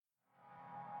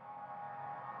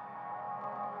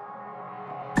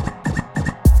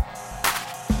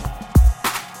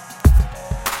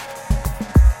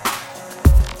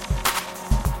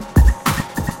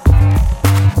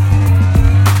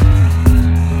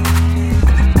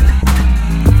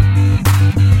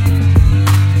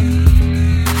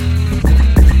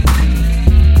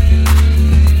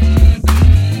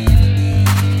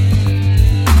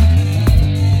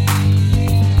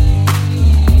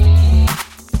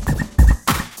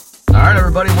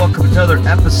everybody. Welcome to another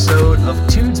episode of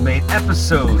Tunesmate,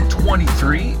 episode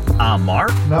 23. I'm Mark.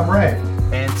 And I'm Ray.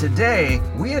 And today,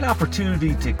 we had an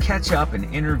opportunity to catch up and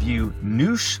interview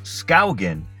Noosh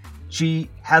Scaugen. She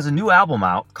has a new album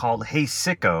out called Hey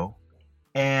Sicko.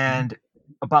 And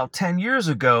about 10 years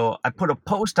ago, I put a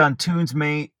post on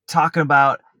Tunesmate talking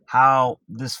about how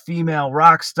this female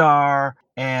rock star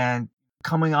and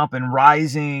coming up and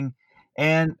rising.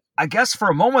 And I guess for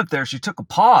a moment there, she took a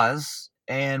pause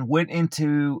and went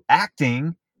into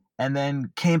acting and then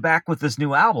came back with this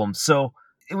new album. So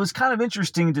it was kind of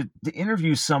interesting to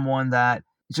interview someone that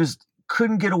just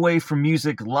couldn't get away from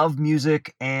music, loved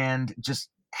music, and just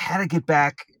had to get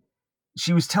back.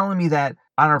 She was telling me that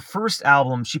on her first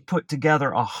album, she put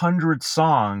together 100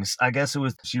 songs. I guess it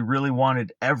was, she really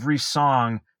wanted every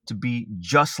song to be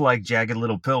just like Jagged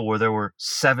Little Pill, where there were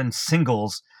 7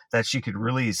 singles that she could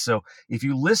release. So if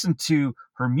you listen to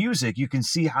her music, you can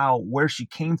see where she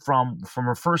came from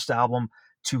her first album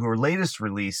to her latest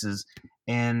releases.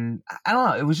 And I don't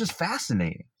know, it was just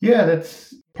fascinating. Yeah,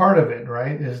 that's part of it,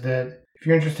 right? Is that if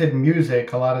you're interested in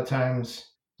music, a lot of times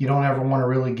you don't ever want to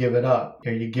really give it up.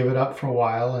 You give it up for a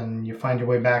while and you find your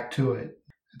way back to it.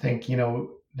 I think,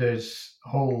 there's a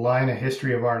whole line of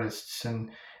history of artists and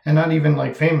not even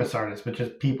like famous artists, but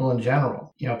just people in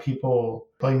general. People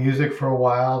play music for a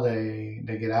while, they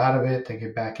get out of it, they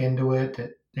get back into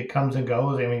it. It comes and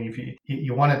goes. I mean, if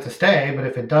you want it to stay, but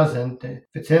if it doesn't, if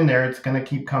it's in there, it's going to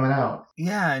keep coming out.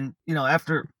 Yeah, and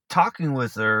after talking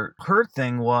with her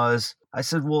thing was, I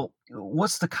said, well,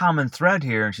 what's the common thread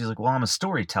here? And she's like, well, I'm a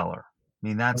storyteller. I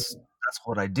mean, that's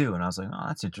what I do. And I was like, oh,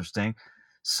 that's interesting.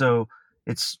 So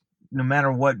it's no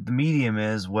matter what the medium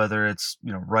is, whether it's,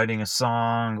 writing a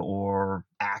song or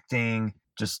acting,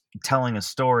 just telling a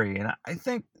story. And I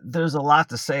think there's a lot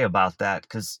to say about that,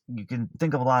 because you can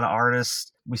think of a lot of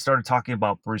artists. We started talking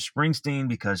about Bruce Springsteen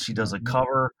because she does a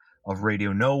cover of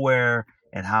Radio Nowhere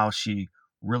and how she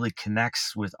really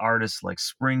connects with artists like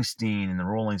Springsteen and the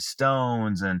Rolling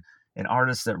Stones and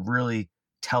artists that really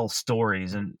tell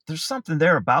stories. And there's something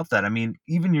there about that. I mean,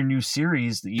 even your new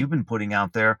series that you've been putting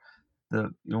out there,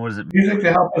 what is it? Music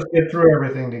to help us get through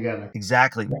everything together.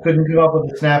 Exactly. I couldn't come up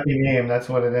with a snappy name. That's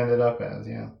what it ended up as,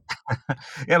 yeah.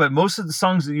 Yeah, but most of the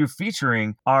songs that you're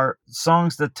featuring are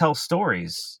songs that tell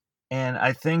stories. And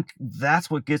I think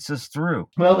that's what gets us through.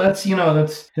 Well, that's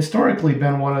historically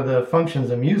been one of the functions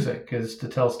of music, is to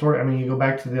tell story. I mean, you go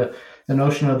back to the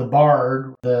notion of the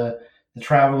bard, the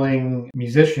traveling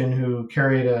musician who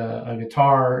carried a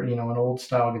guitar, an old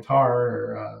style guitar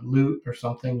or a lute or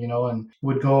something, and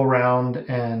would go around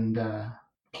and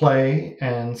play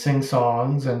and sing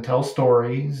songs and tell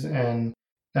stories. And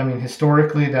I mean,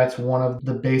 historically, that's one of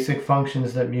the basic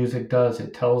functions that music does.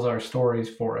 It tells our stories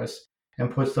for us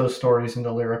and puts those stories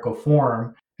into lyrical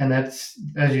form. And that's,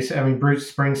 as you said, I mean,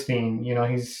 Bruce Springsteen,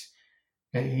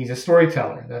 he's a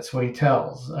storyteller. That's what he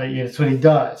tells. It's what he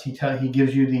does. He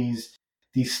gives you these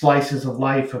slices of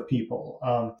life of people.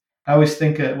 I always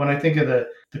think when I think of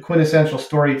the quintessential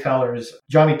storytellers,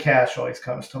 Johnny Cash always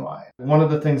comes to mind. One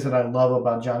of the things that I love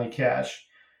about Johnny Cash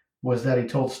was that he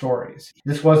told stories.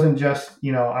 This wasn't just,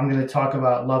 I'm going to talk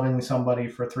about loving somebody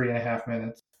for 3.5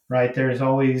 minutes, right? There's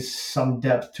always some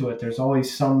depth to it. There's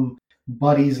always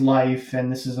somebody's life,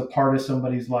 and this is a part of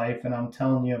somebody's life, and I'm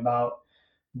telling you about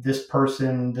this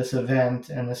person, this event,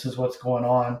 and this is what's going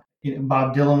on.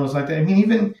 Bob Dylan was like that. I mean,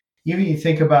 even you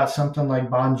think about something like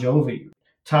Bon Jovi.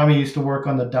 Tommy used to work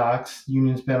on the docks.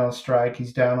 Union's been on strike.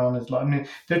 He's down on his luck. I mean,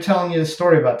 they're telling you the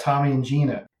story about Tommy and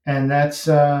Gina, and that's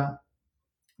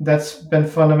been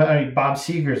fundamental. I mean, Bob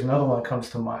Seger's another one that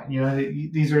comes to mind.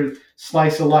 These are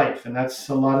slice of life, and that's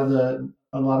a lot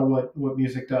of what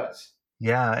music does.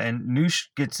 Yeah, and Noosh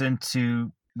gets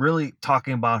into really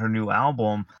talking about her new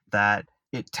album, that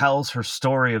it tells her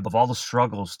story of all the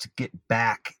struggles to get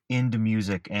back into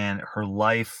music and her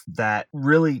life that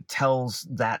really tells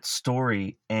that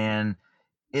story. And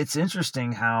it's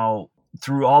interesting how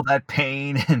through all that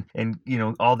pain and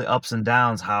all the ups and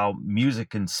downs, how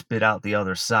music can spit out the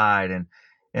other side. And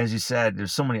as you said,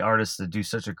 there's so many artists that do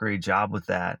such a great job with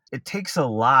that. It takes a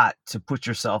lot to put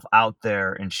yourself out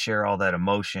there and share all that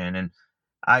emotion. And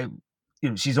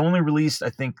she's only released,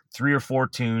 I think, 3 or 4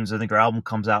 tunes. I think her album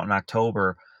comes out in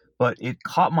October, but it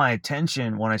caught my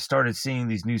attention when I started seeing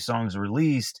these new songs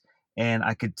released, and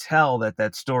I could tell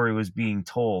that story was being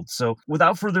told. So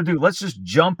without further ado, let's just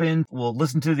jump in. We'll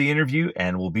listen to the interview,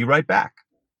 and we'll be right back.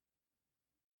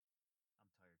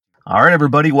 All right,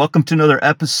 everybody, welcome to another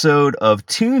episode of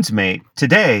Tunesmate.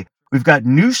 Today, we've got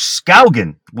Noosh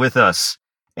Scaugen with us.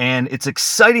 And it's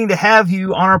exciting to have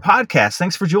you on our podcast.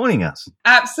 Thanks for joining us.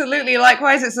 Absolutely.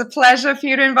 Likewise, it's a pleasure for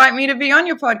you to invite me to be on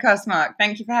your podcast, Mark.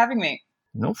 Thank you for having me.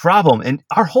 No problem. And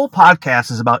our whole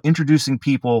podcast is about introducing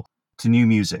people to new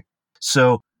music.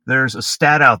 So there's a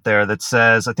stat out there that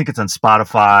says, I think it's on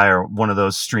Spotify or one of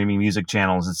those streaming music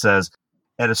channels, it says,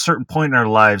 at a certain point in our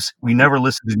lives, we never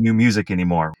listen to new music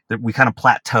anymore, that we kind of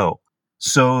plateau.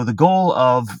 So the goal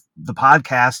of the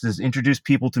podcast is introduce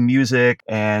people to music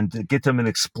and to get them and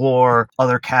explore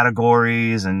other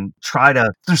categories and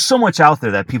there's so much out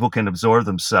there that people can absorb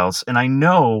themselves. And I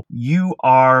know you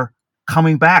are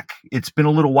coming back. It's been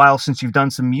a little while since you've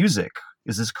done some music.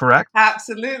 Is this correct?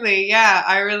 Absolutely. Yeah.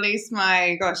 I released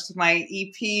my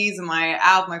EPs and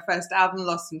my first album,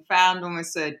 Lost and Found,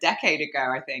 almost a decade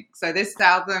ago, I think. So this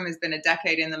album has been a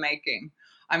decade in the making.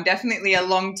 I'm definitely a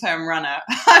long-term runner,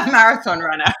 a marathon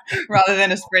runner, rather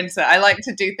than a sprinter. I like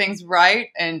to do things right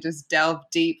and just delve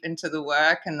deep into the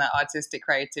work and the artistic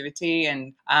creativity.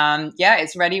 And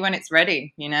it's ready when it's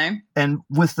ready, you know? And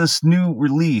with this new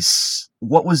release,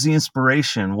 what was the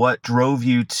inspiration? What drove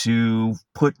you to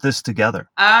put this together?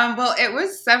 Well, it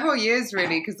was several years,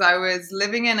 really, because I was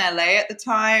living in LA at the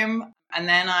time. And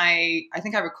then I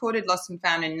think I recorded Lost and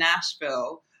Found in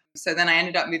Nashville. So then I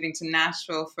ended up moving to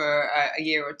Nashville for a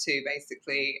year or two,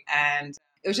 basically. And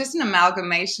it was just an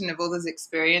amalgamation of all those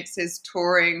experiences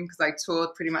touring, because I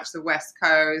toured pretty much the West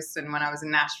Coast. And when I was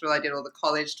in Nashville, I did all the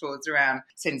college tours around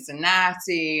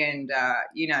Cincinnati and,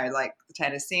 like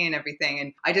Tennessee and everything.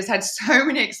 And I just had so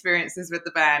many experiences with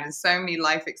the band and so many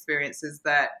life experiences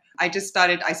that I just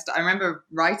started. I remember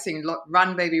writing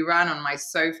Run Baby Run on my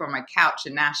sofa on my couch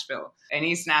in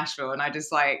East Nashville. And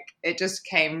it just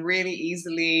came really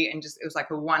easily. And it was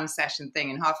like a one session thing.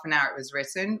 In half an hour it was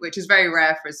written, which is very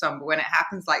rare for a song. But when it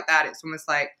happens like that, it's almost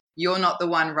like you're not the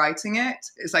one writing it.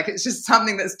 It's like, it's just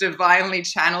something that's divinely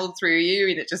channeled through you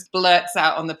and it just blurts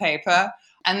out on the paper.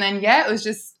 And then, it was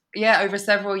just, over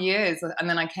several years. And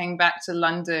then I came back to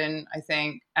London, I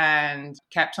think, and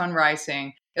kept on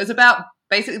writing. It was about,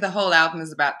 basically the whole album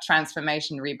is about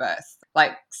transformation, rebirth,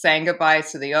 like saying goodbye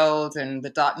to the old and the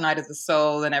dark night of the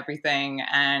soul and everything,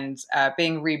 and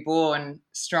being reborn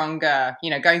stronger,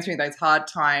 going through those hard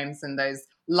times and those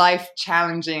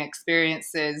life-challenging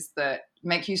experiences that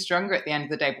make you stronger at the end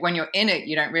of the day. But when you're in it,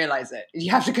 you don't realize it.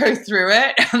 You have to go through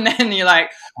it, and then you're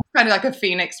like kind of like a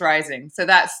phoenix rising. So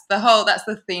that's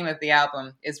the theme of the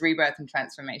album, is rebirth and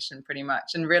transformation, pretty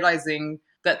much, and realizing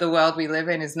that the world we live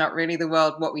in is not really the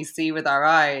world. What we see with our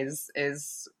eyes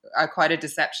is quite a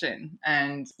deception,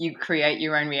 and you create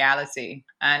your own reality.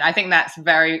 And I think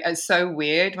it's so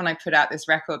weird when I put out this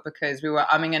record, because we were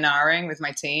umming and ahhing with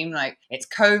my team, like, it's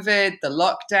COVID, the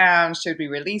lockdown, should we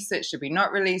release it? Should we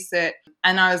not release it?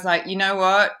 And I was like, you know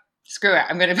what? Screw it.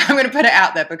 I'm going to put it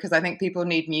out there, because I think people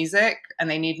need music and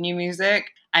they need new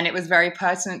music. And it was very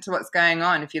pertinent to what's going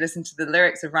on. If you listen to the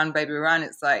lyrics of Run Baby Run,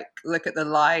 it's like, look at the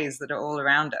lies that are all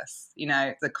around us.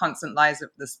 The constant lies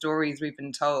of the stories we've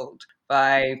been told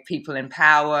by people in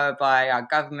power, by our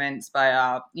governments, by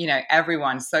our,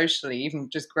 everyone socially, even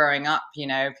just growing up,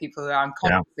 people who are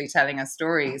constantly telling us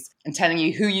stories and telling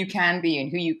you who you can be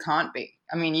and who you can't be.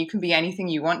 I mean, you can be anything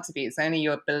you want to be. It's only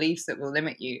your beliefs that will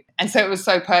limit you. And so it was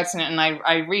so pertinent. And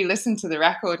I re-listened to the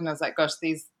record and I was like, gosh,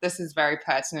 this is very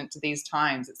pertinent to these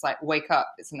times. It's like, wake up.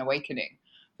 It's an awakening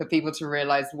for people to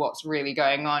realize what's really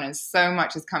going on. And so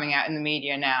much is coming out in the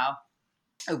media now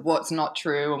of what's not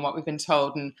true and what we've been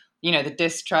told, and, the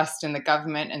distrust in the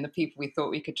government and the people we thought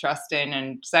we could trust in.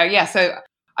 And so, so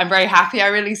I'm very happy I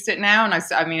released it now. And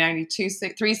only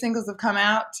 3 singles have come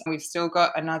out. We've still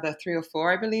got another 3 or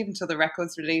 4, I believe, until the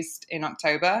record's released in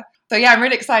October. So I'm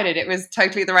really excited. It was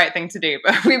totally the right thing to do,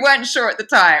 but we weren't sure at the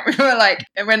time. We were like,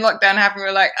 and when lockdown happened, we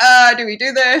were like, do we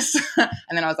do this? And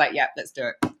then I was like, let's do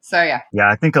it. So yeah,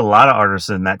 I think a lot of artists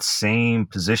are in that same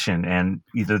position, and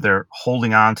either they're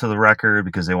holding on to the record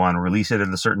because they want to release it at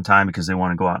a certain time because they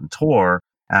want to go out and tour.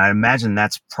 And I imagine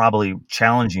that's probably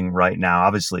challenging right now,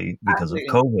 obviously, because Absolutely.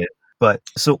 Of COVID. But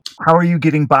so how are you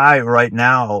getting by right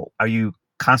now? Are you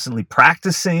constantly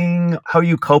practicing? How are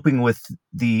you coping with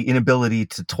the inability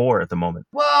to tour at the moment?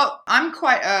 Well,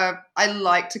 I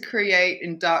like to create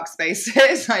in dark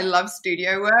spaces. I love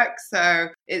studio work. So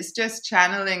it's just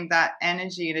channeling that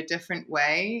energy in a different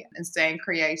way and staying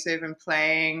creative and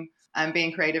playing and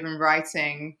being creative and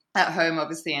writing at home,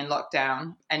 obviously in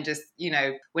lockdown. And just,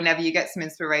 whenever you get some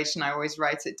inspiration, I always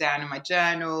write it down in my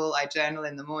journal. I journal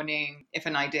in the morning. If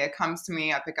an idea comes to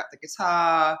me, I pick up the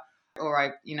guitar. or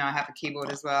I have a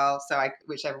keyboard as well. So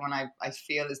whichever one I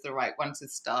feel is the right one to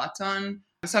start on.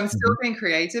 So I'm still being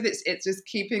creative. It's just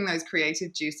keeping those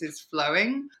creative juices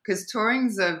flowing, because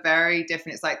tourings are very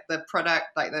different. It's like the product,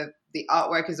 like the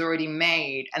artwork is already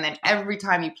made, and then every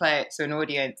time you play it to an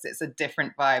audience, it's a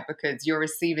different vibe, because you're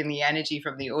receiving the energy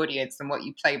from the audience, and what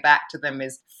you play back to them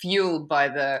is fueled by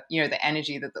the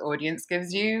energy that the audience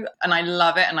gives you. And I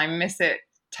love it, and I miss it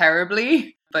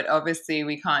terribly. But obviously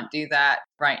we can't do that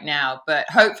right now. But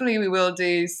hopefully we will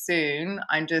do soon.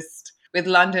 With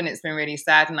London, it's been really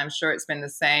sad, and I'm sure it's been the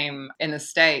same in the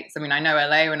States. I mean, I know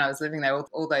LA, when I was living there,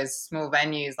 all those small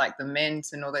venues like the Mint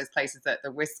and all those places, that the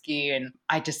Whiskey, and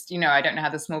I just, I don't know how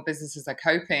the small businesses are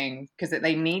coping, because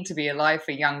they need to be alive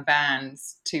for young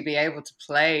bands to be able to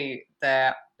play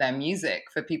their music,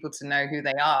 for people to know who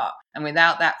they are. And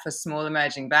without that, for small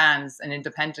emerging bands and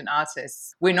independent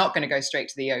artists, we're not going to go straight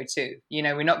to the O2.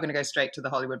 We're not going to go straight to the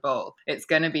Hollywood Bowl. It's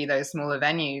going to be those smaller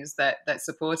venues that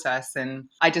support us. And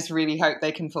I just really hope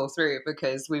they can fall through,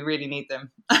 because we really need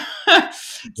them.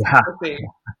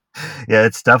 Yeah,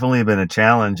 it's definitely been a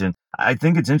challenge. And I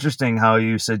think it's interesting how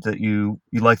you said that you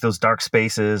like those dark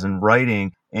spaces and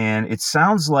writing. And it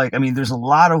sounds like, I mean, there's a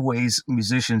lot of ways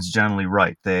musicians generally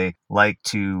write. They like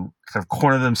to kind of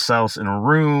corner themselves in a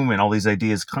room and all these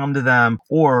ideas come to them.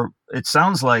 Or it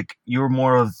sounds like you're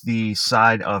more of the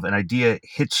side of an idea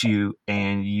hits you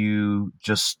and you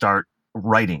just start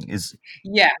writing.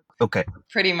 Yeah. Okay.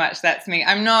 Pretty much that's me.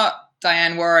 I'm not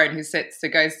Diane Warren, who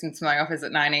goes into my office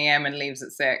at 9 a.m. and leaves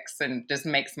at 6 and just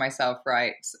makes myself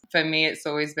write. For me, it's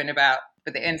always been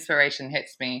but the inspiration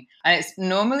hits me. And it's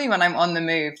normally when I'm on the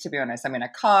move, to be honest. I'm in a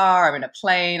car, I'm in a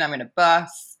plane, I'm in a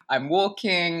bus, I'm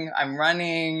walking, I'm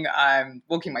running, I'm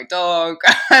walking my dog.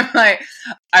 I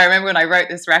remember when I wrote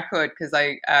this record, because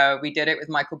we did it with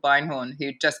Michael Beinhorn,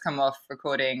 who'd just come off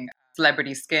recording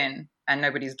Celebrity Skin and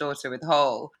Nobody's Daughter with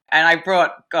Hole. And I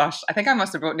think I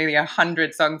must have brought nearly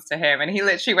 100 songs to him. And he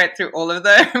literally went through all of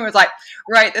them and was like,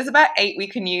 right, there's about 8 we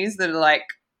can use that are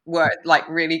were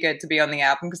really good to be on the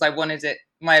album, because I wanted it.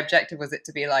 My objective was it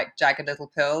to be like Jagged Little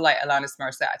Pill, like Alanis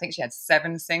Morissette. I think she had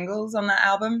 7 singles on that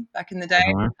album back in the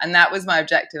day. And that was my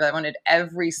objective. I wanted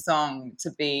every song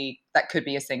that could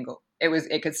be a single.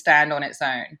 It could stand on its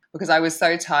own, because I was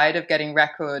so tired of getting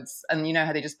records, and you know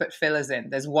how they just put fillers in.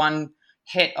 There's one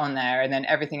hit on there and then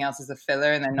everything else is a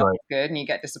filler, and they're not good, and you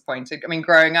get disappointed. I mean,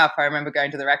 growing up, I remember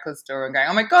going to the record store and going,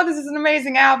 oh my God, this is an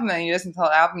amazing album. And you listen to the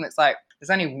whole album, it's like,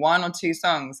 there's only 1 or 2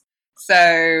 songs.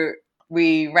 So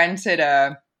we rented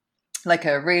a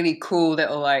really cool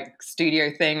little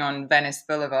studio thing on Venice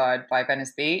Boulevard by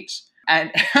Venice Beach.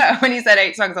 And when he said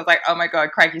 8 songs, I was like, oh my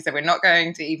God, Crikey said, we're not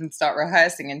going to even start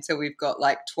rehearsing until we've got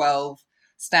 12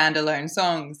 standalone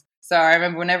songs. So I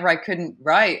remember whenever I couldn't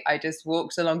write, I just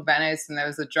walked along Venice, and there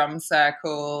was a drum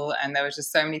circle, and there was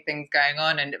just so many things going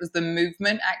on. And it was the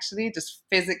movement, actually, just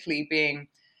physically being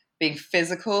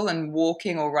physical and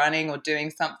walking or running or doing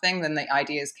something, then the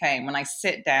ideas came. When I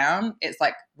sit down, it's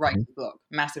like writer's block,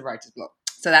 massive writer's block.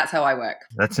 So that's how I work.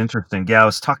 That's interesting. Yeah, I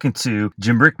was talking to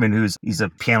Jim Brickman, he's a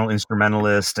piano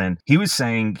instrumentalist, and he was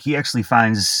saying he actually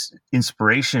finds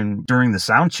inspiration during the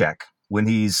sound check when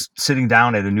he's sitting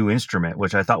down at a new instrument,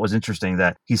 which I thought was interesting,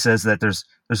 that he says that there's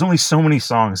only so many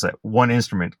songs that one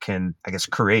instrument can, I guess,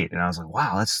 create. And I was like,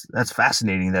 wow, that's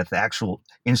fascinating that the actual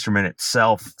instrument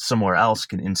itself somewhere else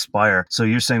can inspire. So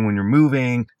you're saying when you're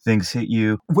moving, things hit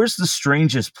you. Where's the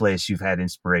strangest place you've had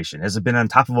inspiration? Has it been on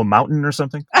top of a mountain or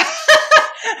something?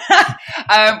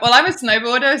 Well, I'm a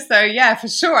snowboarder, so yeah, for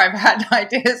sure I've had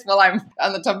ideas while I'm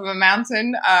on the top of a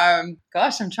mountain.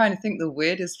 Gosh, I'm trying to think the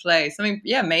weirdest place. I mean,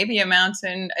 yeah, maybe a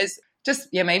mountain. Is just,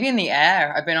 yeah, maybe in the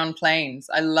air. I've been on planes.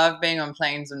 I love being on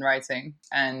planes and writing.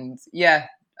 And yeah,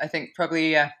 I think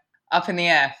probably up in the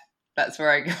air. That's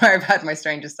where I've had my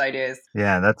strangest ideas.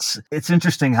 Yeah, it's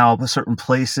interesting how certain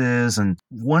places, and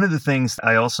one of the things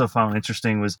I also found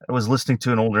interesting was I was listening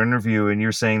to an older interview, and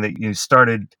you're saying that you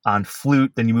started on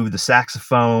flute, then you moved to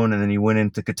saxophone, and then you went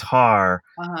into guitar.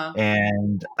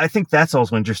 And I think that's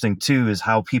also interesting too, is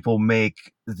how people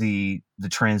make the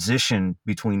transition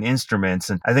between instruments.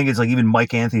 And I think it's like even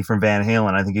Mike Anthony from Van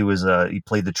Halen, I think he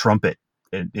played the trumpet.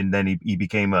 And then he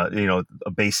became a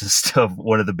bassist of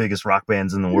one of the biggest rock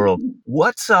bands in the world.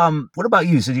 What about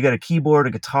you? So you got a keyboard,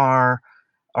 a guitar.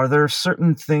 Are there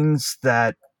certain things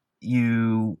that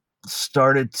you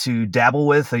started to dabble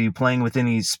with? Are you playing with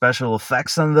any special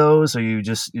effects on those?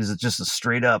 Is it just a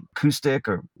straight up acoustic,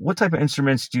 or what type of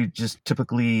instruments do you just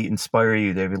typically inspire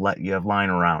you that you have lying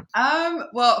around?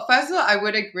 Well, first of all, I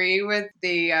would agree with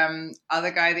the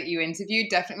other guy that you interviewed.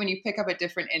 Definitely when you pick up a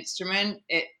different instrument,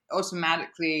 it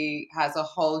automatically has a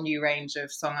whole new range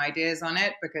of song ideas on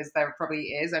it, because there probably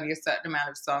is only a certain amount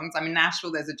of songs. I mean,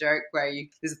 Nashville, there's a joke where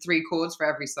there's 3 chords for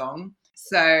every song.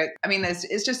 So, I mean,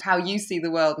 it's just how you see the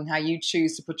world and how you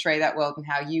choose to portray that world and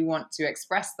how you want to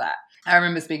express that. I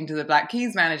remember speaking to the Black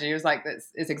Keys manager. He was like,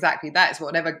 it's exactly that. It's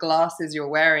whatever glasses you're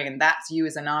wearing, and that's you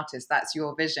as an artist. That's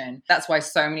your vision. That's why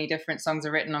so many different songs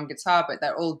are written on guitar, but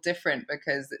they're all different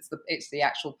because it's the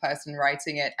actual person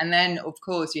writing it. And then, of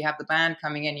course, you have the band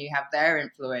coming in, you have their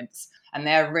influence and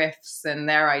their riffs and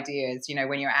their ideas,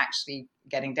 when you're actually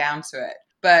getting down to it.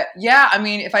 But yeah, I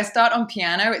mean, if I start on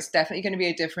piano, it's definitely going to be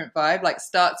a different vibe. Like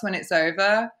Starts When It's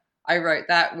Over, I wrote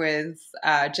that with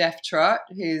Jeff Trott,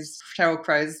 who's Sheryl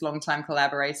Crow's longtime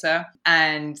collaborator.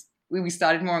 And we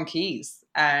started more on keys.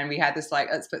 And we had this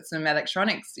let's put some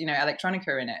electronics,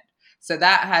 electronica in it. So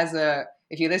that has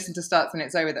if you listen to Starts When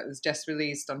It's Over, that was just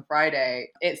released on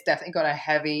Friday, it's definitely got a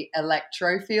heavy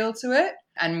electro feel to it.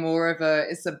 And more of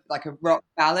it's like a rock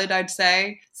ballad, I'd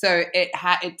say. So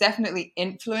it definitely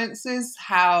influences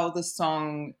how the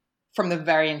song, from the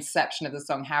very inception of the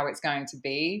song, how it's going to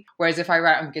be. Whereas if I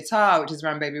write on guitar, which is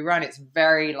Run Baby Run, it's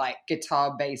very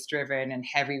guitar bass driven and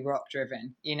heavy rock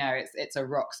driven. It's a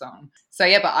rock song. So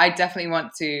yeah, but I definitely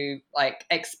want to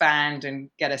expand and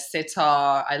get a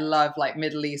sitar. I love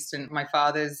Middle Eastern. My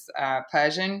father's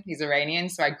Persian, he's Iranian.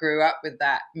 So I grew up with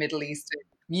that Middle Eastern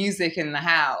music in the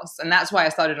house. And that's why I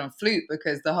started on flute,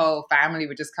 because the whole family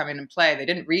would just come in and play. They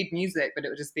didn't read music, but it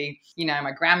would just be,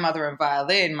 my grandmother on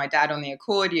violin, my dad on the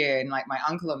accordion, my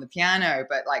uncle on the piano,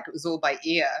 but it was all by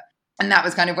ear. And that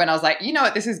was kind of when I was like, you know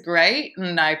what, this is great.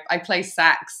 And I play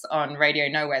sax on Radio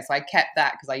Nowhere. So I kept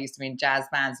that because I used to be in jazz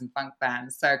bands and funk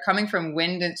bands. So coming from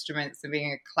wind instruments and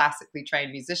being a classically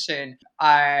trained musician,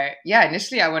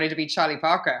 initially I wanted to be Charlie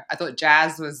Parker. I thought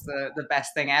jazz was the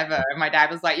best thing ever. And my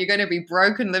dad was like, you're going to be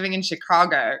broken living in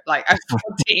Chicago. I was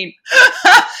 14.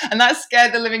 And that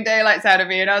scared the living daylights out of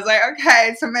me. And I was like,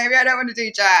 okay, so maybe I don't want to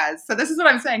do jazz. So this is what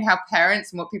I'm saying, how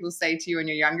parents and what people say to you when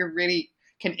you're younger really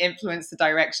can influence the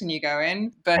direction you go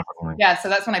in. But yeah, so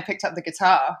that's when I picked up the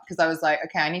guitar, because I was like,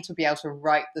 okay, I need to be able to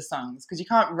write the songs, because you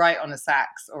can't write on a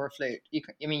sax or a flute.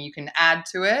 You can add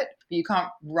to it, but you can't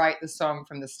write the song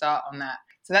from the start on that.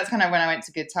 So that's kind of when I went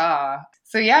to guitar.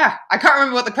 So yeah, I can't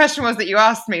remember what the question was that you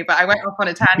asked me, but I went off on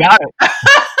a tangent. Got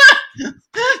it.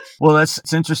 Well,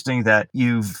 it's interesting that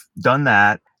you've done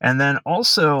that. And then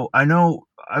also, I know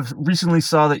I've recently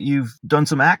saw that you've done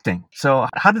some acting. So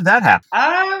how did that happen?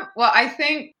 Well, I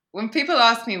think when people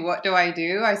ask me, what do,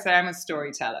 I say I'm a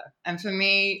storyteller. And for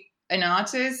me, an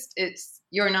artist,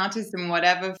 you're an artist in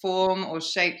whatever form or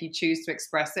shape you choose to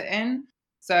express it in.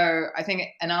 So I think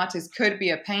an artist could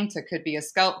be a painter, could be a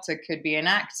sculptor, could be an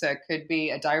actor, could be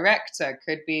a director,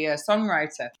 could be a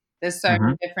songwriter. There's so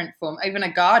many different forms, even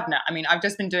a gardener. I mean, I've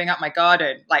just been doing up my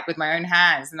garden, with my own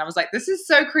hands. And I was like, this is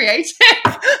so creative.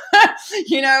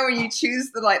 When you choose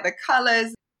the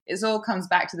colors, it all comes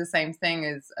back to the same thing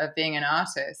as of being an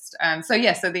artist. So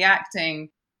the acting,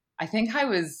 I think I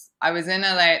was in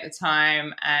LA at the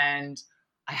time, and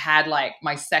I had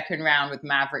my second round with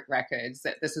Maverick Records.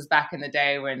 This was back in the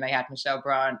day when they had Michelle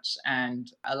Branch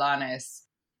and Alanis.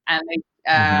 And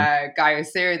Guy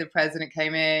Oseary, the president,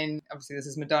 came in. Obviously, this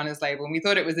is Madonna's label. And we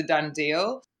thought it was a done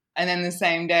deal. And then the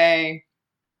same day,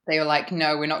 they were like,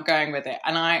 no, we're not going with it.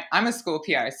 And I'm a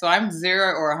Scorpio, so I'm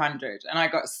 0 or 100. And I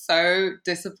got so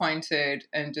disappointed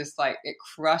and just it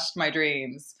crushed my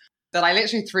dreams that I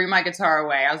literally threw my guitar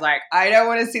away. I was like, I don't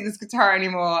want to see this guitar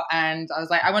anymore. And I was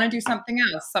like, I want to do something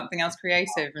else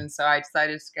creative. And so I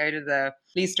decided to go to the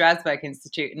Lee Strasberg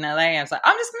Institute in LA. I was like,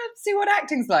 I'm just going to see what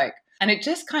acting's like. And it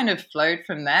just kind of flowed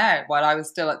from there. While I was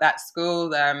still at that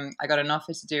school, I got an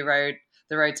offer to do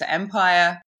The Road to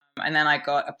Empire. And then I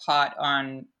got a part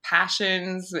on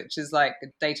Passions, which is a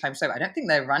daytime soap. I don't think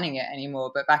they're running it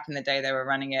anymore, but back in the day they were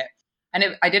running it.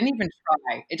 And I didn't even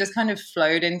try. It just kind of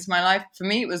flowed into my life. For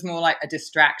me, it was more like a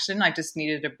distraction. I just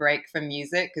needed a break from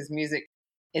music, because music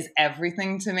is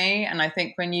everything to me. And I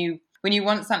think when you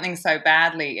want something so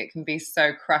badly, it can be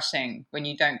so crushing when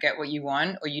you don't get what you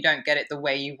want, or you don't get it the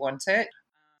way you want it.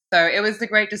 So it was the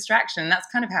great distraction. That's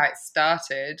kind of how it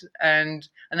started. And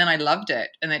then I loved it.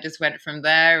 And it just went from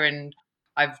there. And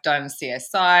I've done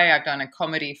CSI. I've done a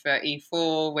comedy for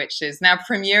E4, which is now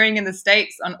premiering in the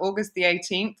States on August the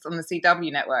 18th on the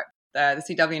CW network. The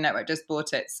CW network just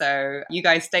bought it. So you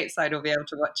guys stateside will be able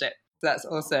to watch it. So that's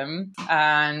awesome.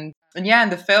 And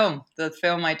the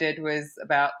film I did was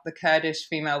about the Kurdish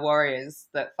female warriors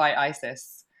that fight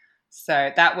ISIS.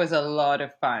 So that was a lot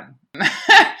of fun.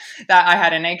 That I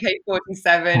had an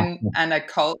AK-47 and a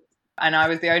Colt And I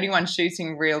was the only one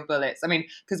shooting real bullets. I mean,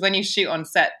 because when you shoot on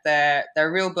set, they're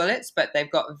real bullets, but they've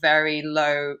got very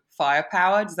low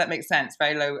firepower. Does that make sense?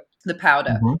 Very low, the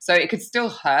powder. Mhm. So it could still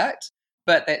hurt,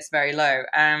 but it's very low.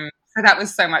 So that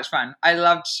was so much fun. I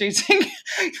loved shooting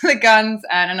the guns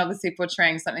and obviously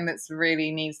portraying something that's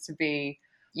really needs to be,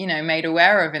 made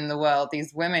aware of in the world.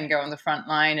 These women go on the front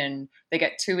line and they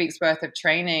get 2 weeks worth of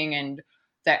training and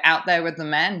they're out there with the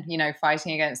men,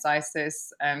 fighting against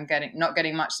ISIS, not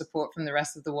getting much support from the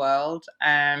rest of the world,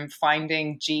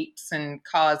 finding jeeps and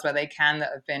cars where they can that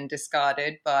have been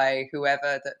discarded by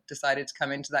whoever that decided to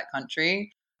come into that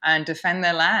country and defend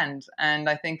their land. And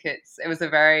I think it was a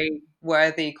very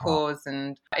worthy cause.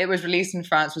 And it was released in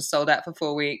France, was sold out for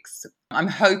 4 weeks. I'm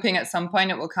hoping at some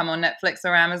point it will come on Netflix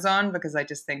or Amazon, because I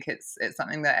just think it's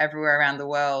something that everywhere around the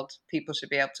world, people should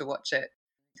be able to watch it.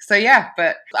 So yeah,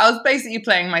 but I was basically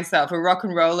playing myself, a rock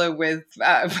and roller with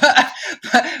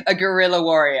a guerrilla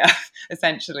warrior,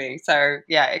 essentially. So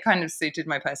yeah, it kind of suited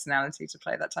my personality to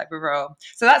play that type of role.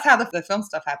 So that's how the film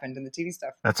stuff happened and the TV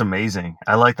stuff. That's amazing.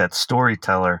 I like that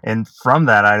storyteller. And from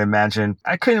that,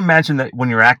 I couldn't imagine that when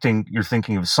you're acting, you're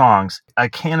thinking of songs. I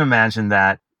can't imagine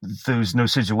that those new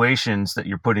situations that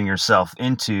you're putting yourself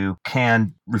into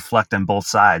can reflect on both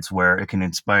sides, where it can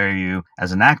inspire you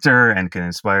as an actor and can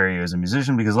inspire you as a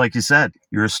musician, because like you said,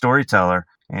 you're a storyteller,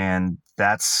 and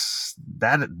that's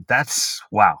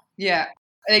wow. Yeah,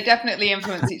 they definitely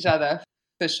influence each other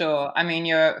for sure. I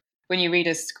mean, when you read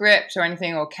a script or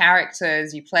anything, or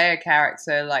characters, you play a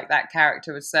character, like that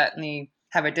character would certainly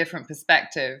have a different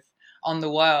perspective on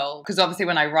the world, because obviously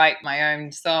when I write my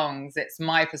own songs, it's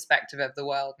my perspective of the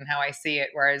world and how I see it,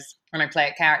 whereas when I play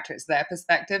a character, it's their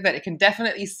perspective. But it can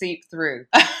definitely seep through.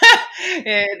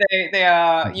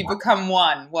 You become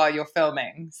one while you're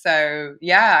filming. So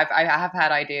yeah, I have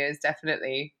had ideas,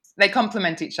 definitely. They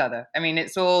complement each other. I mean,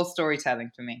 it's all storytelling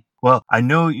for me. Well, I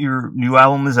know your new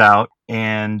album is out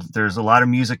and there's a lot of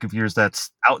music of yours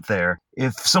that's out there.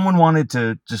 If someone wanted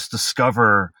to just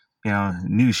discover,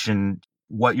 Noosh and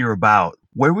what you're about,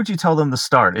 where would you tell them to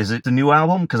start? Is it the new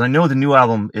album? Because I know the new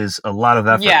album is a lot of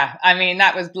effort. Yeah, I mean,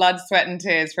 that was blood, sweat, and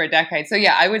tears for a decade. So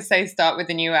yeah, I would say start with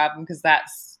the new album, because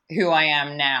that's who I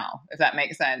am now, if that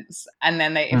makes sense. And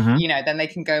then then they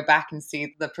can go back and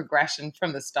see the progression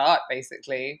from the start,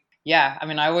 basically. Yeah, I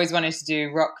mean, I always wanted to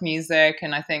do rock music,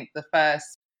 and I think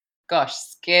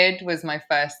Skid was my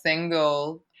first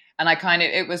single. And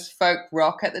it was folk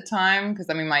rock at the time, because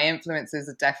I mean, my influences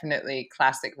are definitely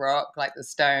classic rock, like the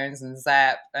Stones and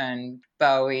Zepp and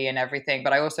Bowie and everything.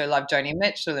 But I also love Joni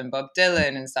Mitchell and Bob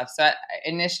Dylan and stuff. So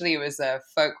initially it was a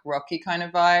folk rocky kind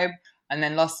of vibe. And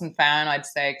then Lost and Found, I'd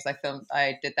say, because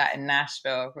I did that in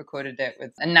Nashville, recorded it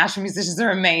and Nashville musicians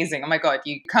are amazing. Oh my God,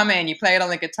 you come in, you play it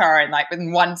on the guitar, and like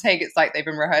within one take, it's like they've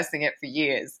been rehearsing it for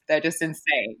years. They're just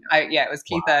insane. It was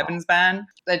Keith Urban's band.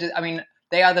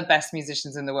 They are the best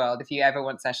musicians in the world if you ever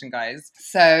want session guys.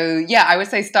 So yeah, I would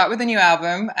say start with a new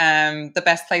album. The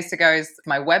best place to go is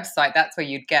my website. That's where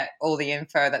you'd get all the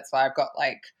info. That's why I've got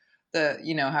like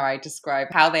how I describe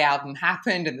how the album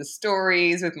happened and the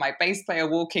stories, with my bass player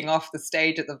walking off the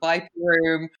stage at the Viper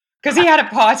Room because he had a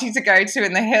party to go to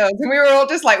in the hills. And we were all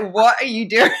just like, what are you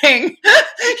doing?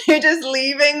 You're just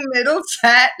leaving middle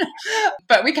set.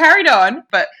 But we carried on.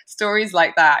 But stories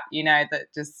like that, that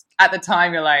just at the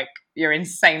time you're like, you're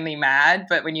insanely mad.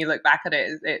 But when you look back at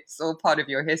it, it's all part of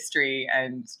your history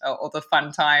and all the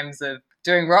fun times of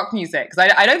doing rock music.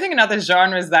 Because I don't think in other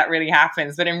genres that really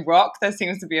happens. But in rock, there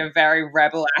seems to be a very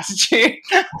rebel attitude.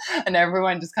 And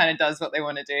everyone just kind of does what they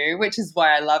want to do, which is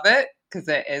why I love it. Because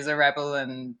it is a rebel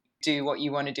and do what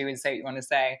you want to do and say what you want to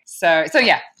say. So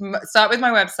yeah, start with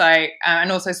my website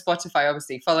and also Spotify,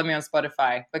 obviously. Follow me on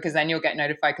Spotify, because then you'll get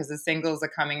notified, because the singles are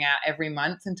coming out every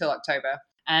month until October.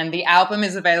 And the album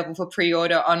is available for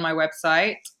pre-order on my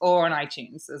website or on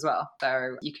iTunes as well.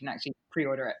 So you can actually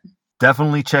pre-order it.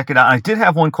 Definitely check it out. I did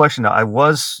have one question. I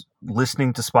was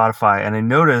listening to Spotify and I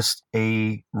noticed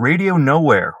a Radio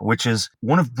Nowhere, which is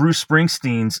one of Bruce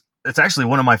Springsteen's. It's actually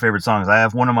one of my favorite songs. I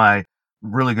have one of my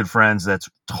really good friends that's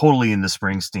totally into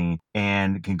Springsteen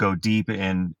and can go deep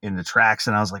in the tracks.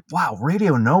 And I was like, wow,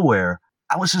 Radio Nowhere.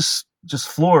 I was just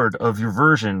floored of your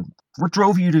version. What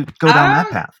drove you to go down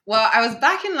that path? Well, I was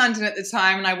back in London at the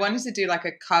time and I wanted to do like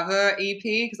a cover EP,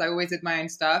 because I always did my own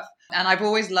stuff. And I've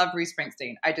always loved Bruce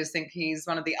Springsteen. I just think he's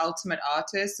one of the ultimate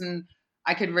artists, and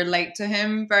I could relate to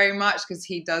him very much because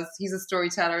he's a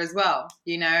storyteller as well,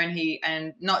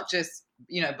 and not just,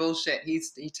 bullshit.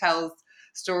 He tells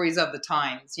stories of the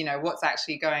times, what's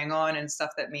actually going on and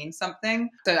stuff that means something.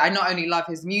 So I not only love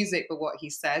his music, but what he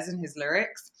says in his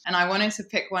lyrics. And I wanted to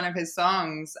pick one of his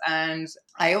songs, and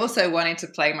I also wanted to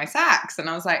play my sax. And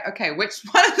I was like, okay, which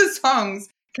one of the songs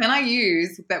can I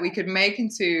use that we could make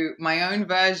into my own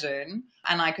version?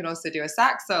 And I could also do a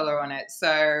sax solo on it.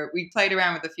 So we played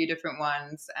around with a few different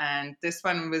ones. And this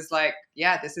one was like,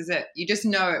 yeah, this is it. You just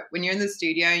know it. When you're in the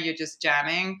studio, you're just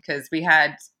jamming. Because we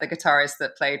had the guitarist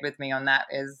that played with me on that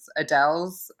is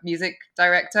Adele's music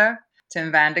director,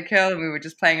 Tim Vanderkill. And we were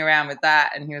just playing around with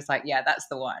that. And he was like, yeah, that's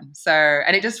the one. So,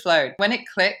 and it just flowed. When it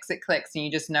clicks. And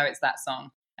you just know it's that song.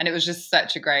 And it was just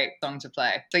such a great song to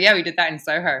play. So yeah, we did that in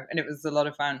Soho, and it was a lot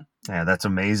of fun. Yeah, that's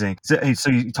amazing. So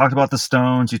you talked about the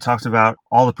Stones, you talked about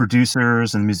all the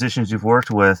producers and musicians you've worked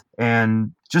with,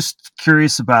 and just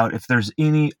curious about if there's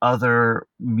any other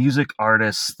music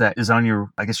artists that is on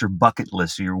your bucket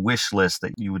list or your wish list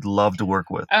that you would love to work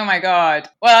with. Oh my God.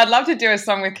 Well, I'd love to do a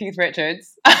song with Keith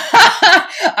Richards.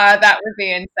 That would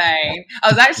be insane. I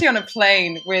was actually on a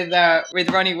plane with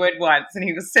Ronnie Wood once, and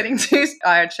he was sitting two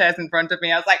chairs in front of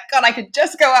me. I was like, God, I could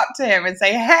just go up to him and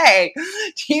say, hey,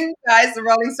 do you guys, the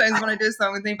Rolling Stones, want to do a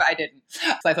song with me? But I didn't.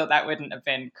 So I thought that wouldn't have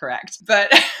been correct.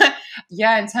 But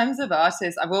yeah, in terms of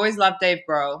artists, I've always loved Dave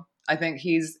Grohl. I think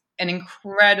he's an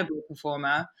incredible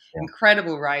performer,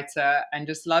 incredible writer, and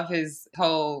just love his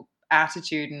whole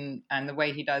attitude and the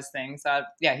way he does things. So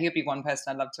yeah, he would be one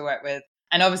person I'd love to work with.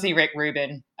 And obviously Rick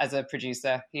Rubin as a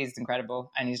producer, he's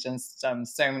incredible. And he's just done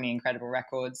so many incredible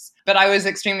records. But I was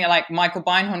extremely Michael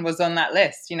Beinhorn was on that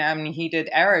list. He did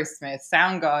Aerosmith,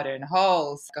 Soundgarden,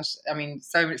 Holes. Gosh,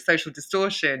 so much Social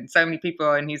Distortion, so many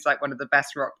people. And he's like one of the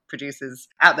best rock producers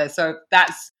out there. So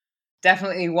that's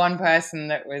definitely one person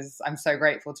that I'm so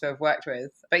grateful to have worked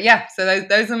with. But yeah, so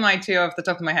those are my two off the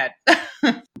top of my head.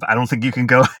 I don't think you can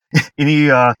go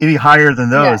any higher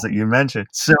than those that you mentioned.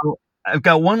 So I've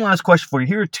got one last question for you.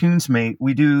 Here at TunesMate,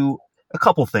 we do a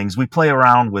couple things. We play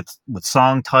around with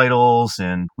song titles,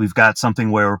 and we've got something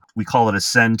where we call it a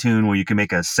send tune, where you can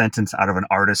make a sentence out of an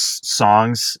artist's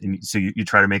songs. And so you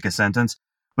try to make a sentence.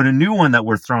 But a new one that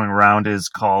we're throwing around is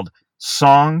called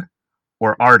Song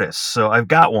or Artist. So I've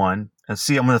got one. And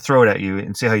I'm going to throw it at you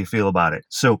and see how you feel about it.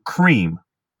 So Cream.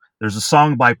 There's a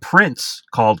song by Prince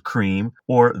called Cream,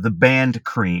 or the band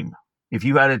Cream. If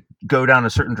you had to go down a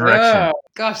certain direction. Oh,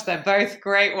 gosh, they're both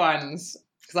great ones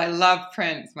because I love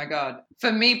Prince. My God.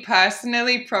 For me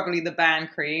personally, probably the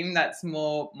band Cream. That's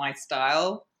more my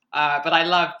style. But I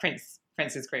love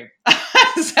Prince's Cream.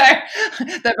 So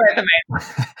they're both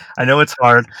amazing. I know it's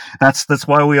hard. That's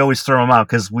why we always throw them out,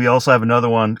 because we also have another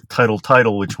one,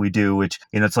 Title, which we do, which,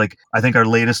 it's like, I think our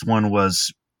latest one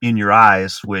was In Your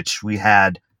Eyes, which we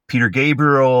had Peter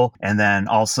Gabriel, and then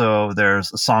also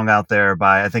there's a song out there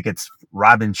by, I think it's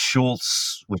Robin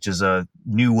Schulz, which is a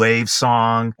new wave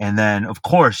song. And then, of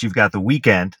course, you've got The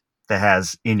Weeknd that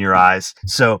has In Your Eyes.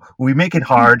 So we make it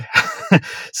hard.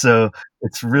 So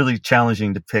it's really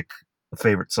challenging to pick a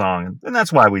favorite song. And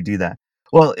that's why we do that.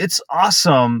 Well, it's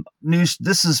awesome. Noosh,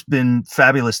 this has been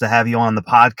fabulous to have you on the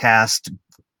podcast.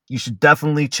 You should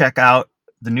definitely check out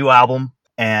the new album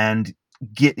and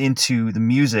get into the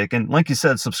music. And like you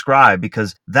said, subscribe,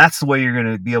 because that's the way you're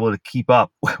going to be able to keep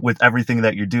up with everything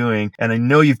that you're doing. And I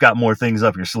know you've got more things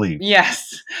up your sleeve.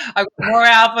 Yes, I've got more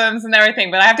albums and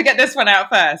everything, but I have to get this one out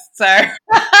first. So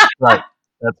Right.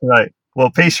 That's right. Well,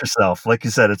 pace yourself. Like you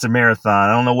said, it's a marathon.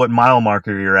 I don't know what mile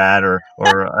marker you're at, or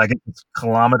I guess it's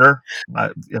kilometer,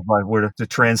 if I were to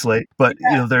translate. But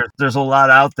there's a lot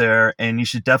out there, and you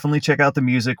should definitely check out the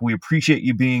music. We appreciate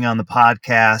you being on the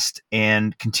podcast,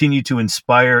 and continue to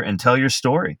inspire and tell your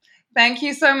story. Thank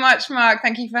you so much, Mark.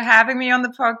 Thank you for having me on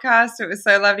the podcast. It was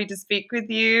so lovely to speak with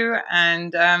you.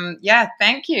 And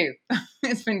thank you.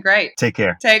 It's been great. Take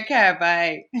care. Take care.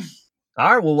 Bye.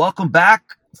 All right. Well, welcome back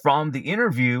from the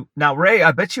interview. Now, Ray,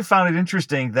 I bet you found it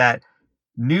interesting that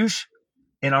Noosh,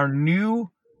 in our new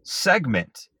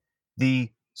segment, the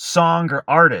song or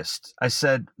artist, I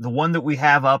said the one that we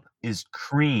have up is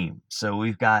Cream. So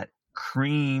we've got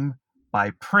Cream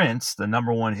by Prince, the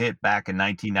number one hit back in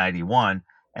 1991,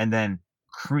 and then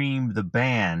Cream the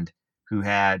band, who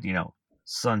had,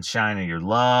 Sunshine of Your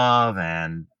Love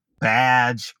and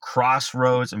Badge,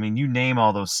 Crossroads. I mean, you name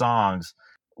all those songs.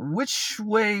 Which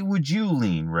way would you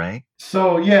lean, Ray?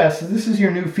 So this is your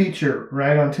new feature,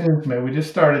 right, on TunesMate. We just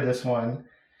started this one,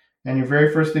 and your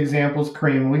very first example is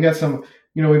Cream. We got some,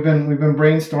 we've been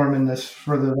brainstorming this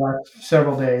for the last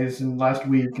several days and last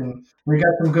week, and we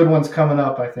got some good ones coming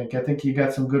up. I think you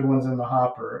got some good ones in the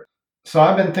hopper. So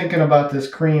I've been thinking about this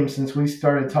Cream since we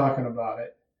started talking about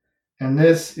it, and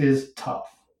this is tough.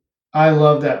 I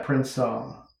love that Prince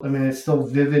song. I mean, it's still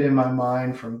vivid in my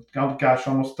mind from, oh gosh,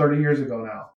 almost 30 years ago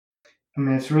now. I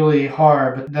mean, it's really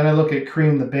hard. But then I look at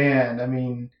Cream, the band. I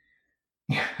mean,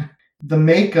 the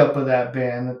makeup of that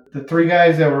band, the three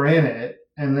guys that were in it,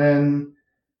 and then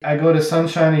I go to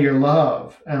Sunshine of Your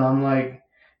Love, and I'm like,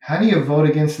 how do you vote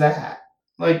against that?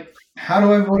 Like, how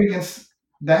do I vote against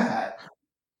that?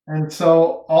 And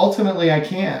so ultimately, I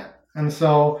can't. And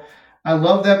so I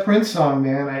love that Prince song,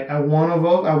 man. I want to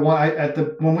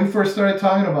vote. When we first started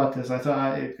talking about this, I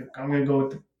thought I'm going to go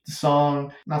with the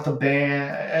song, not the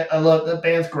band. I love the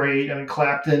band's great. I mean,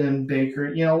 Clapton and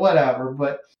Baker, whatever.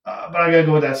 But I got to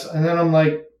go with that. And then I'm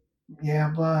like,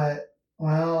 yeah, but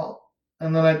well.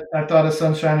 And then I thought of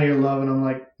Sunshine of Your Love, and I'm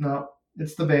like, no,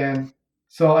 it's the band.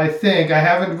 So I think I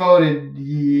haven't voted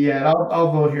yet.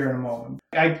 I'll vote here in a moment.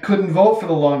 I couldn't vote for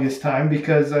the longest time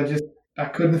because I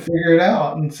couldn't figure it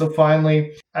out, and so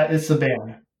finally it's the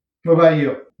band. What about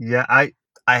you? Yeah, I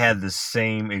had the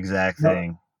same exact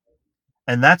thing,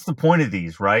 and that's the point of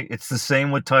these, right? It's the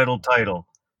same with title.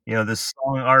 This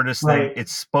song artist thing. Right.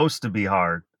 It's supposed to be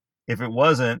hard. If it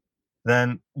wasn't,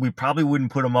 then we probably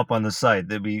wouldn't put them up on the site.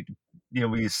 They'd be,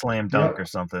 be a slam dunk or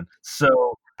something.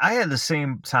 So I had the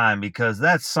same time because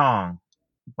that song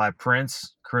by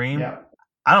Prince, Cream,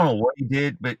 I don't know what he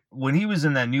did, but when he was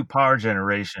in that new power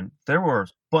generation, there were a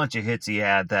bunch of hits he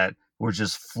had that were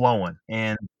just flowing.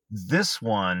 And this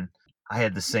one, I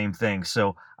had the same thing.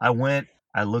 So I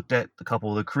looked at a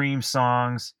couple of the Cream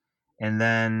songs, and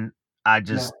then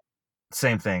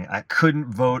same thing. I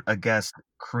couldn't vote against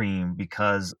Cream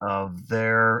because of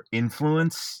their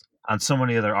influence on so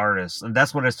many other artists. And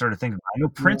that's what I started thinking about. I know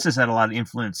Prince has had a lot of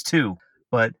influence too,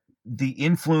 but the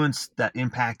influence that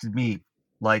impacted me,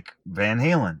 like Van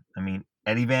Halen. I mean,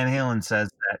 Eddie Van Halen says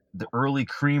that the early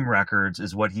Cream records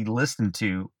is what he listened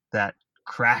to that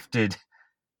crafted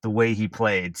the way he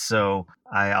played. So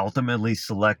I ultimately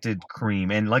selected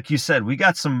Cream. And like you said, we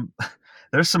got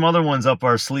there's some other ones up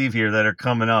our sleeve here that are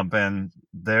coming up, and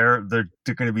they're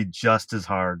going to be just as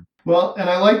hard. Well, and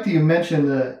I like that you mentioned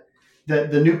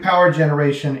the new power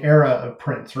generation era of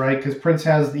Prince, right? Because Prince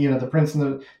has the Prince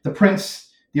and the Prince,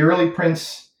 the early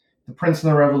Prince, the Prince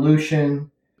and the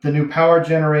Revolution, the new power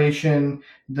generation,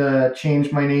 the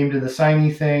change my name to the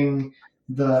Signy thing,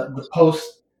 the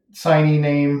post Signy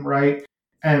name, right?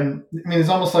 And I mean, it's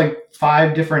almost like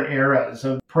 5 different eras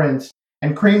of Prince.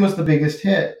 And Cream was the biggest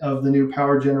hit of the new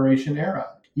power generation era.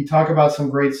 You talk about some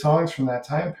great songs from that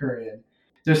time period.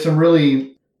 There's some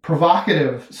really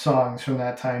provocative songs from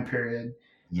that time period.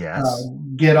 Yes.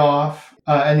 Get Off.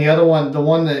 And the other one, the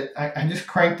one that I just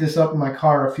cranked this up in my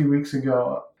car a few weeks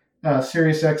ago.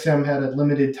 Sirius XM had a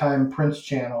limited time Prince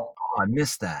channel. Oh, I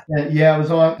missed that. And it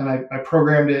was on, and I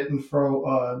programmed it, and for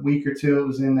a week or two it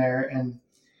was in there. And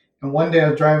one day I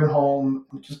was driving home,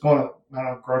 just going to,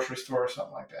 a grocery store or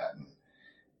something like that.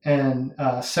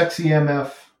 And Sexy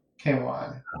MF came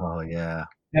on. Oh yeah.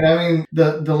 And I mean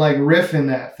the like riff in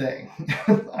that thing.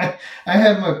 I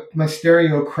had my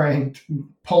stereo cranked,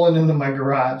 pulling into my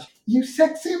garage. You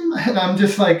sexy, and I'm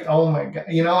just like, oh my god,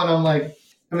 and I'm like,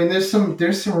 I mean, there's some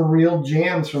real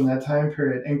jams from that time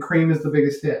period, and Cream is the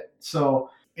biggest hit. So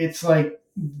it's like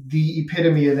the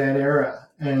epitome of that era,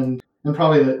 and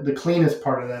probably the cleanest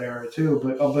part of that era too.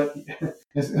 But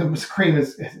it's Cream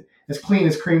is as clean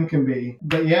as Cream can be.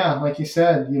 But yeah, like you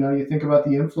said, you think about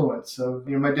the influence of,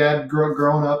 my dad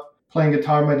growing up playing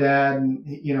guitar, my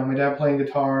dad playing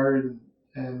guitar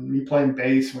and me playing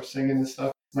bass, and we're singing and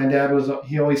stuff. My dad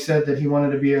he always said that he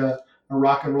wanted to be a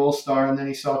rock and roll star, and then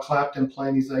he saw Clapton play,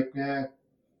 and he's like, nah,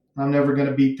 I'm never going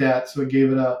to beat that. So he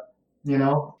gave it up,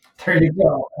 there you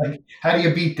go. Like, how do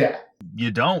you beat that?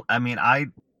 You don't. I mean,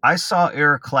 I saw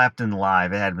Eric Clapton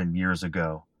live. It had been years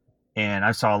ago. And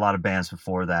I saw a lot of bands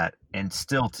before that. And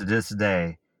still to this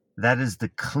day, that is the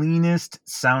cleanest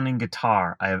sounding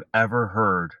guitar I have ever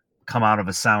heard come out of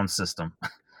a sound system.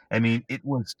 I mean, it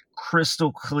was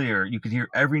crystal clear. You could hear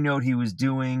every note he was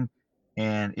doing,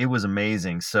 and it was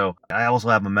amazing. So I also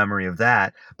have a memory of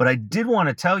that. But I did want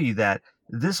to tell you that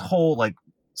this whole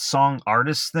song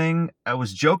artist thing, I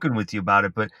was joking with you about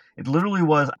it, but it literally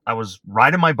was, I was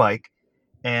riding my bike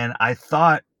and I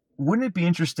thought, wouldn't it be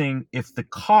interesting if the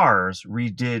Cars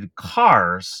redid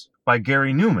Cars by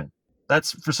Gary Newman?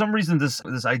 That's, for some reason, this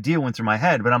idea went through my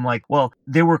head, but I'm like, well,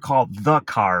 they were called The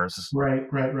Cars. Right.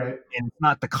 And it's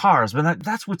not the Cars, but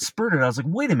that's what spurred it. I was like,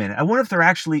 wait a minute. I wonder if there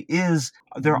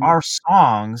are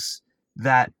songs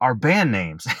that are band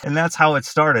names. And that's how it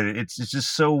started. It's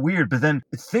just so weird. But then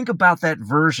think about that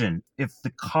version if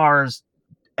the Cars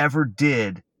ever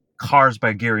did Cars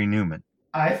by Gary Newman.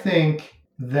 I think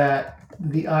that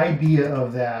the idea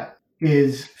of that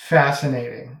is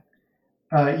fascinating.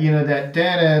 You know, that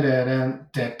da-da-da-da,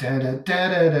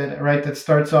 right, that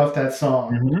starts off that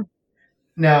song. Mm-hmm.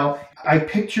 Now, I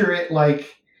picture it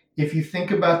like if you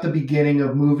think about the beginning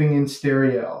of Moving in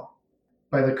Stereo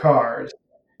by the Cars,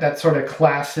 that sort of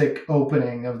classic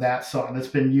opening of that song that's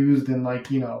been used in, like,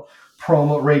 you know,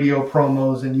 radio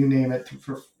promos and you name it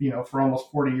for almost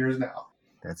 40 years now.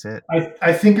 That's it.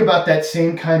 I think about that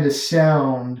same kind of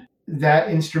sound, that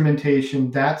instrumentation,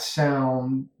 that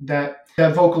sound, that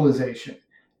vocalization,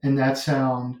 and that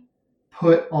sound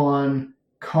put on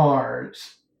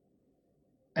Cars.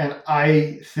 And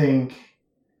I think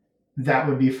that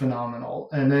would be phenomenal.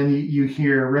 And then you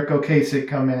hear Rick Ocasek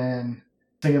coming in,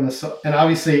 singing the song. And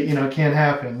obviously, you know, it can't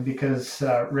happen because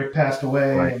Rick passed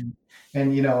away, Right.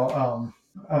 and you know,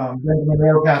 Greg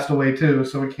Monroe passed away too,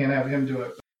 so we can't have him do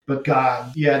it. But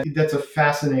God, yeah, that's a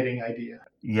fascinating idea.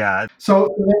 Yeah.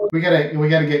 So we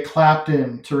gotta get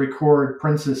Clapton to record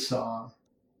Prince's song.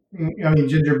 I mean,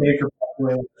 Ginger Baker passed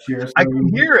away last year, so I can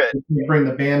hear it. we can't bring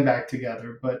the band back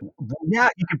together. But Yeah,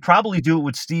 you could probably do it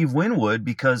with Steve Winwood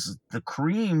because the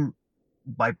Cream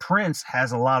by Prince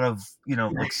has a lot of, you know,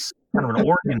 like kind of an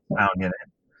organ sound in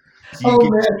it. So you oh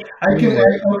get man, Steve I can.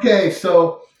 Winwood. Okay,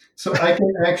 so I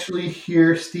can actually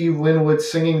hear Steve Winwood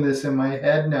singing this in my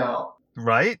head now.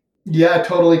 Right? Yeah, I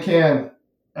totally can.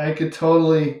 I could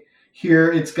totally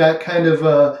hear. It's got kind of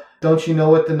a "Don't You Know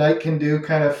What the Night Can Do"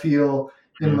 kind of feel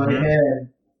in my Mhm. head,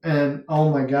 and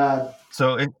oh my God.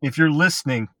 So if you're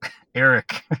listening,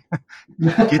 Eric,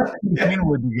 get Steve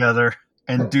Winwood together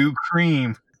and do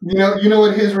Cream. You know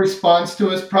what his response to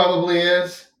us probably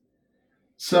is?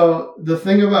 So the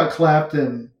thing about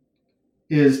Clapton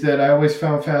is that I always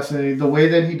found fascinating the way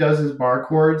that he does his bar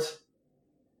chords,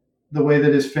 the way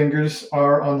that his fingers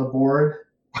are on the board.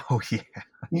 Oh yeah.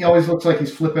 He always looks like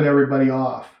he's flipping everybody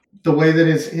off. The way that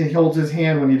he holds his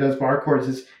hand when he does bar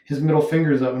chords, his middle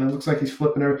finger's up, and it looks like he's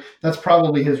flipping. That's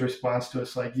probably his response to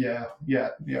us. Like, yeah,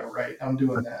 right. I'm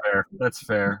doing that. Fair. That's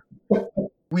fair.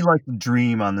 We like to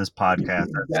dream on this podcast.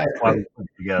 That's why we put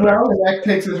it together. Well, and that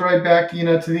takes us right back, you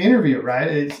know, to the interview, right?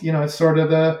 It's, you know, it's sort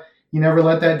of you never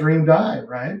let that dream die,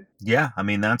 right? Yeah, I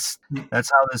mean that's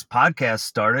how this podcast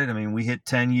started. I mean, we hit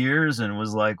 10 years and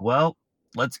was like, well,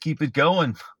 let's keep it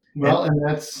going. Well, and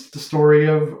that's the story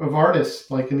of artists,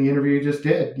 like in the interview you just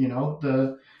did. You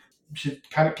know, she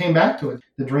kind of came back to it.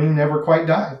 The dream never quite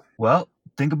died. Well,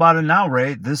 think about it now,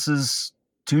 Ray. This is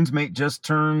Tunesmate just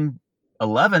turned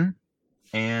 11,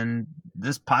 and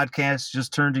this podcast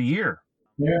just turned a year.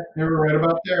 Yeah, you were right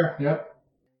about there. Yep.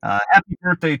 Happy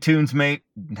birthday, Tunesmate.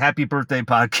 Happy birthday,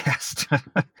 podcast.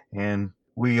 And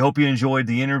we hope you enjoyed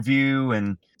the interview,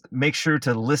 and make sure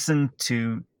to listen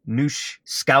to Noosh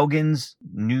Skaugen's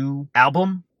new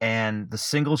album and the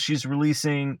single she's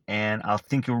releasing, and I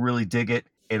think you'll really dig it.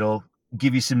 It'll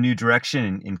give you some new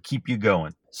direction and keep you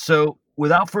going. So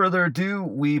without further ado,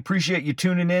 we appreciate you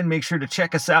tuning in. Make sure to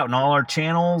check us out on all our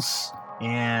channels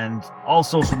and all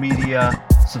social media.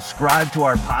 Subscribe to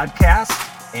our podcast.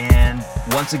 And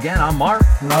once again, I'm Mark.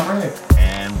 And I'm Ray.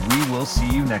 And we will see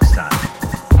you next time.